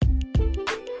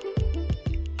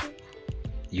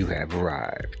You have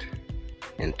arrived,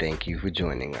 and thank you for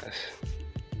joining us.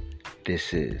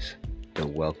 This is the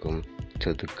Welcome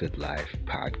to the Good Life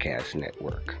Podcast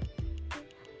Network,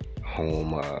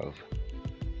 home of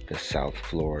the South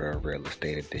Florida Real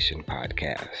Estate Edition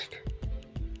Podcast,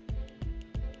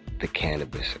 the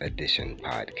Cannabis Edition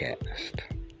Podcast,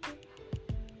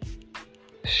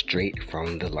 Straight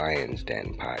from the Lion's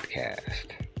Den Podcast,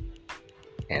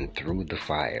 and Through the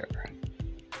Fire,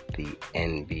 the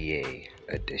NBA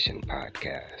Edition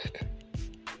Podcast.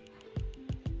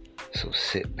 So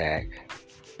sit back,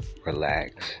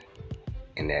 relax,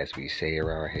 and as we say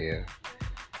around here,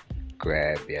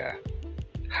 grab your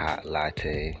hot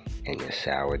latte and your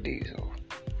sour diesel,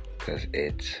 because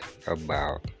it's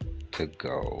about to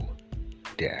go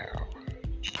down.